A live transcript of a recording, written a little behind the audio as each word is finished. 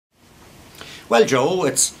Well, Joe,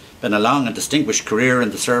 it's been a long and distinguished career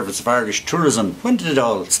in the service of Irish tourism. When did it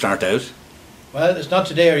all start out? Well, it's not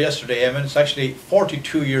today or yesterday, Eamon. It's actually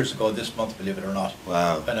 42 years ago this month, believe it or not.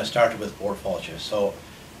 Wow. When I started with Bord Fáilte. So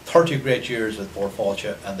 30 great years with Bord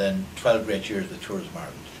Fáilte and then 12 great years with Tourism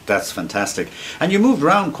Ireland. That's fantastic. And you moved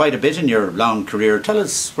around quite a bit in your long career. Tell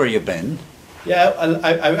us where you've been. Yeah,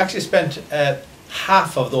 I actually spent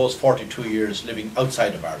half of those 42 years living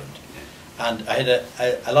outside of Ireland. And I had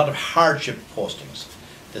a lot of hardship postings.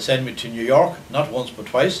 They sent me to New York, not once but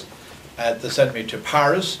twice. They sent me to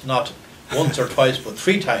Paris, not once or twice but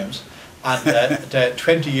 3 times. And the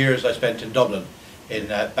 20 years I spent in Dublin, in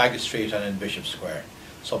Baggot Street and in Bishop Square.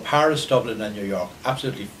 So Paris, Dublin and New York,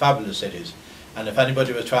 absolutely fabulous cities. And if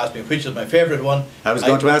anybody was to ask me which is my favourite one, I was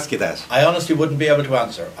going to ask you that. I honestly wouldn't be able to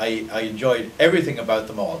answer. I enjoyed everything about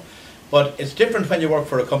them all. But it's different when you work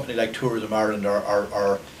for a company like Tourism Ireland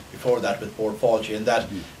or before that with Bord Fáilte, in that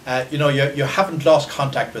you know, you haven't lost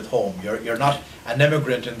contact with home. You're not an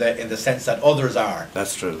immigrant in the sense that others are.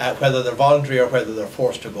 That's true. Whether they're voluntary or whether they're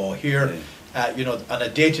forced to go here. You know, on a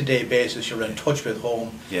day-to-day basis, you're in touch with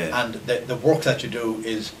home, and the work that you do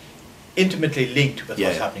is intimately linked with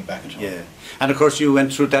what's happening back at home. Yeah, and of course you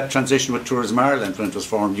went through that transition with Tourism Ireland when it was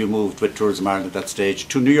formed. You moved with Tourism Ireland at that stage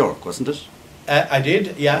to New York, wasn't it? I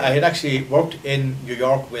did, yeah. I had actually worked in New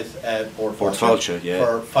York with Bord Fáilte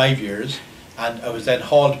for 5 years, and I was then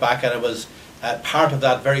hauled back, and I was part of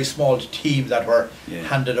that very small team that were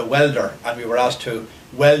handed a welder, and we were asked to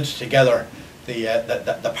weld together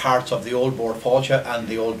the parts of the old Bord Fáilte and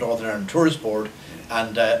the old Northern Ireland Tourist Board,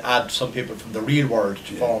 and add some people from the real world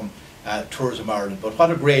to form Tourism Ireland. But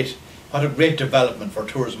what a great development for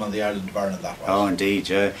tourism on the island of Ireland that was. Oh, indeed,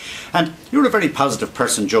 yeah. And you're a very positive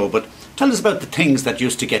person, Joe, but tell us about the things that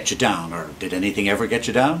used to get you down, or did anything ever get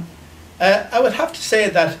you down? I would have to say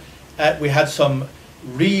that we had some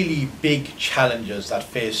really big challenges that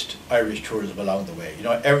faced Irish tourism along the way. You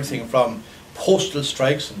know, everything from postal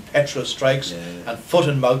strikes and petrol strikes and foot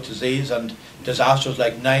and mouth disease and disasters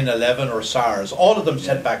like 9/11 or SARS, all of them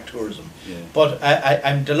set back tourism. But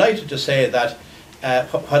I'm delighted to say that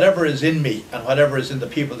whatever is in me and whatever is in the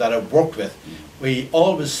people that I've worked with, we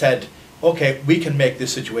always said, okay, we can make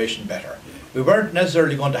this situation better. We weren't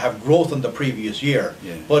necessarily going to have growth in the previous year,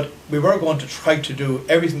 but we were going to try to do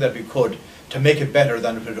everything that we could to make it better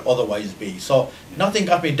than it would otherwise be. So nothing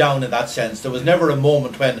got me down in that sense. There was never a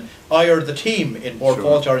moment when I or the team in Bord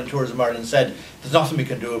Fáilte or in Tourism Ireland said, there's nothing we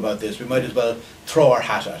can do about this, we might as well throw our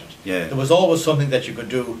hat at it. There was always something that you could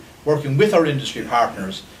do, working with our industry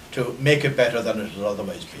partners, to make it better than it would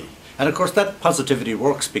otherwise be. And of course that positivity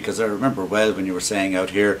works, because I remember well when you were saying out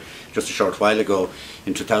here just a short while ago,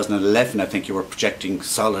 in 2011 I think you were projecting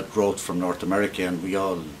solid growth from North America, and we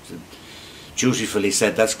all dutifully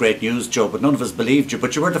said that's great news, Joe, but none of us believed you.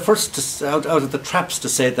 But you were the first to, out of the traps, to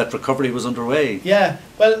say that recovery was underway. Yeah,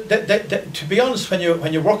 well, to be honest, when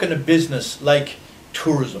you work in a business like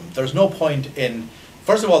tourism, there's no point in,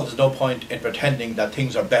 first of all, there's no point in pretending that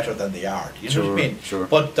things are better than they are. You know what I mean? Sure.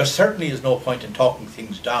 But there certainly is no point in talking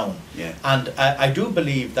things down. And I do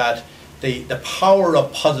believe that the power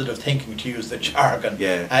of positive thinking, to use the jargon,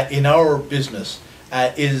 in our business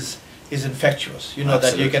is infectious. You know,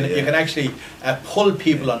 absolutely, that you can actually pull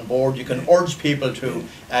people on board. You can urge people to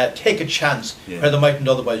take a chance where they mightn't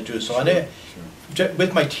otherwise do so. And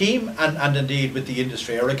with my team and indeed with the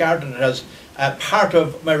industry, I regard it as part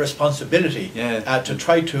of my responsibility to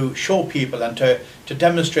try to show people and to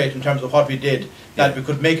demonstrate in terms of what we did that we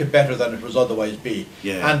could make it better than it was otherwise be.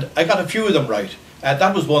 And I got a few of them right.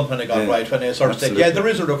 That was one when I got right, when I sort of said, there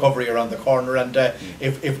is a recovery around the corner, and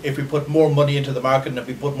if we put more money into the market, and if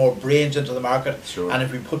we put more brains into the market, and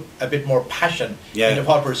if we put a bit more passion into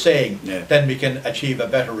what we're saying, then we can achieve a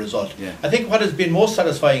better result. I think what has been most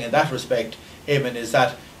satisfying in that respect, Eamon, is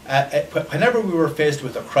that whenever we were faced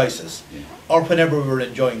with a crisis, or whenever we were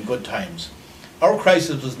enjoying good times, our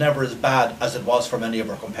crisis was never as bad as it was for many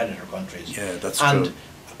of our competitor countries. That's true.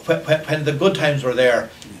 When the good times were there,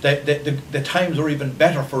 the times were even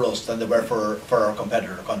better for us than they were for our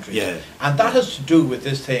competitor countries. And that has to do with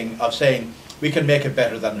this thing of saying we can make it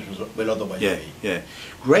better than it will otherwise be.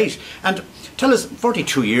 Great. And tell us,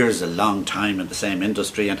 42 years is a long time in the same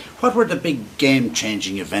industry, and what were the big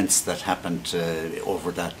game-changing events that happened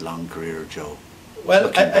over that long career, Joe?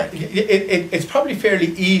 Well, it's probably fairly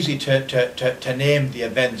easy to name the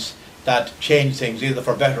events that change things, either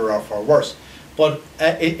for better or for worse. But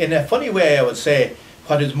in a funny way, I would say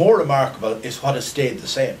what is more remarkable is what has stayed the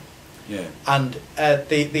same. And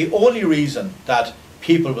the only reason that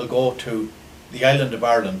people will go to the island of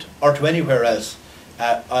Ireland or to anywhere else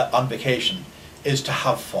on vacation is to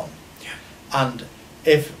have fun. And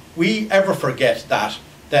if we ever forget that,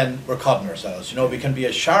 then we're cutting ourselves. You know, we can be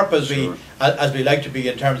as sharp as we like to be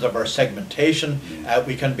in terms of our segmentation.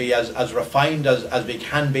 We can be as refined as we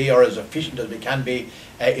can be, or as efficient as we can be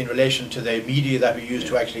in relation to the media that we use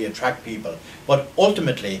to actually attract people. But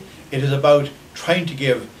ultimately, it is about trying to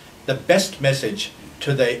give the best message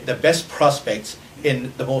to the best prospects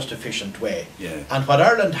in the most efficient way. And what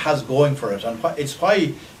Ireland has going for it, and it's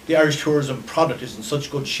why the Irish tourism product is in such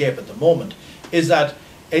good shape at the moment, is that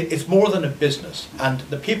it's more than a business. And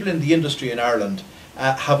the people in the industry in Ireland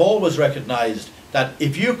have always recognised that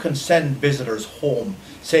if you can send visitors home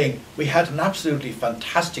saying, we had an absolutely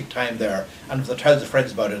fantastic time there, and if they tell their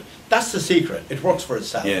friends about it, that's the secret. It works for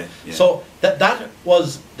itself. So that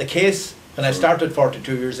was the case when I started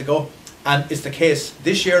 42 years ago, and it's the case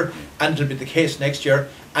this year, and it'll be the case next year,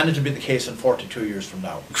 and it'll be the case in 42 years from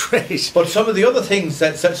now. Great. But some of the other things,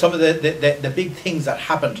 some of the big things that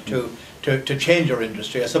happened to change our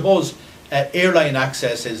industry, I suppose airline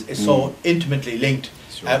access is so intimately linked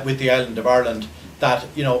with the island of Ireland that,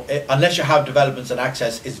 you know, unless you have developments and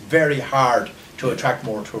access, it's very hard to attract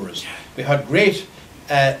more tourists. We had great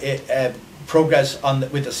progress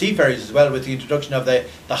with the sea ferries as well, with the introduction of the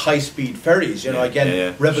high-speed ferries, you know,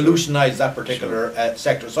 again, revolutionised that particular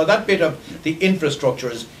sector. So that bit of the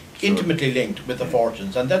infrastructure is intimately linked with the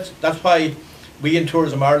fortunes, and that's why we in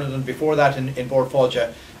Tourism Ireland, and before that in Bord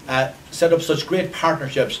Fáilte, set up such great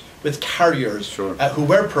partnerships with carriers who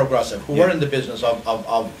were progressive, who were in the business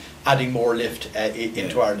of adding more lift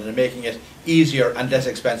into Ireland and making it easier and less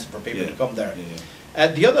expensive for people to come there.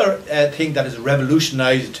 The other thing that has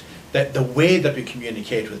revolutionised the way that we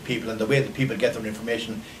communicate with people and the way that people get their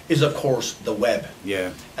information is, of course, the web.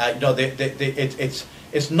 You know,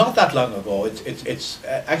 it's not that long ago. It's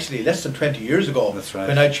actually less than 20 years ago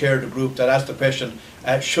when I chaired a group that asked the question: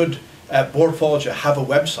 should Bord Fáilte have a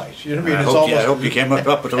website? You know what I mean? I hope you came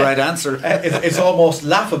up with the right answer. It's almost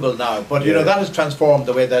laughable now, but you know, that has transformed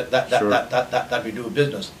the way that we do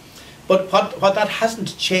business. But what that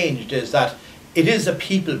hasn't changed is that it is a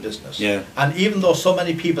people business. And even though so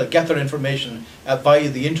many people get their information via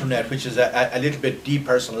the internet, which is a little bit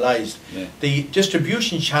depersonalised, the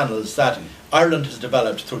distribution channels that Ireland has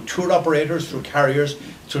developed through tour operators, through carriers,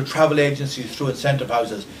 through travel agencies, through incentive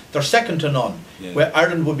houses, they're second to none. Where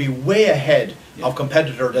Ireland would be way ahead of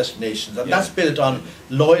competitor destinations, and that's built on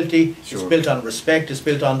loyalty, it's built on respect, it's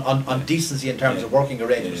built on decency in terms of working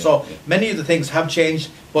arrangements. So many of the things have changed,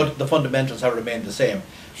 but the fundamentals have remained the same.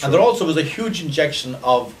 And there also was a huge injection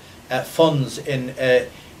of funds in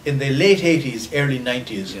the late 80s, early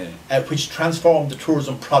 90s, which transformed the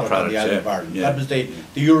tourism product on the island of Ireland. That was the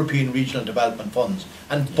European Regional Development Funds.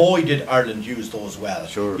 And boy, did Ireland use those well.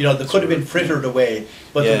 You know, they could have been frittered away,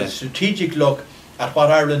 but there was a strategic look at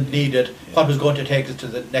what Ireland needed, what was going to take us to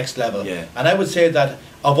the next level. And I would say that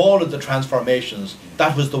of all of the transformations,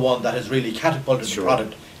 that was the one that has really catapulted the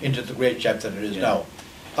product into the great shape that it is now.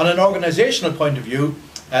 On an organisational point of view,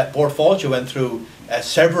 Bord Fáilte went through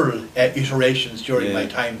several iterations during my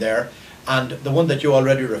time there, and the one that you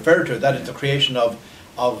already referred to, that is the creation of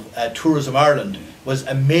Tourism Ireland, was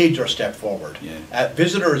a major step forward.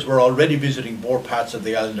 Visitors were already visiting more parts of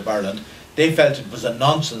the island of Ireland. They felt it was a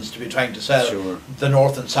nonsense to be trying to sell the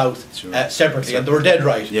north and south separately, and they were dead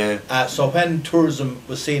right. So when tourism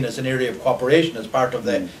was seen as an area of cooperation as part of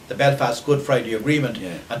the Belfast Good Friday Agreement,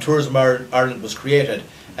 and Tourism Ireland was created,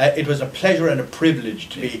 it was a pleasure and a privilege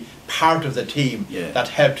to be part of the team that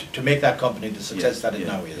helped to make that company the success that it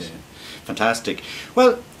now is. Fantastic.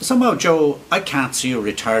 Well, somehow, Joe, I can't see you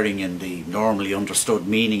retiring in the normally understood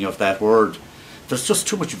meaning of that word. There's just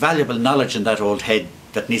too much valuable knowledge in that old head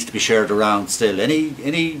that needs to be shared around still.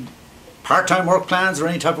 Any part-time work plans or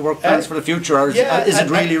any type of work plans for the future, or is it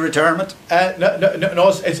really retirement?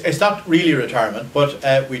 No, it's not really retirement,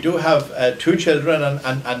 but we do have 2 children,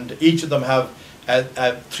 and each of them have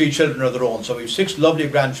 3 children of their own. So we have 6 lovely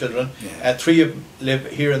grandchildren. 3 of them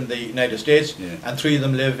live here in the United States, and 3 of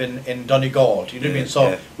them live in Donegal. You know what I mean?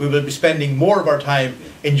 So we will be spending more of our time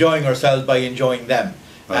enjoying ourselves by enjoying them.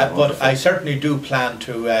 But I certainly do plan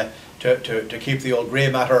to keep the old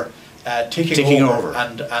grey matter ticking over.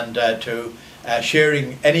 and to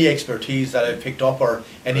sharing any expertise that I've picked up, or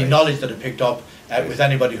any knowledge that I've picked up with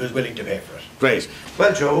anybody who's willing to pay for it. Great.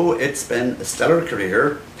 Well, Joe, it's been a stellar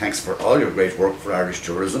career. Thanks for all your great work for Irish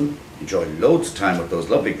tourism. Enjoy loads of time with those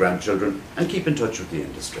lovely grandchildren, and keep in touch with the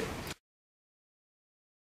industry.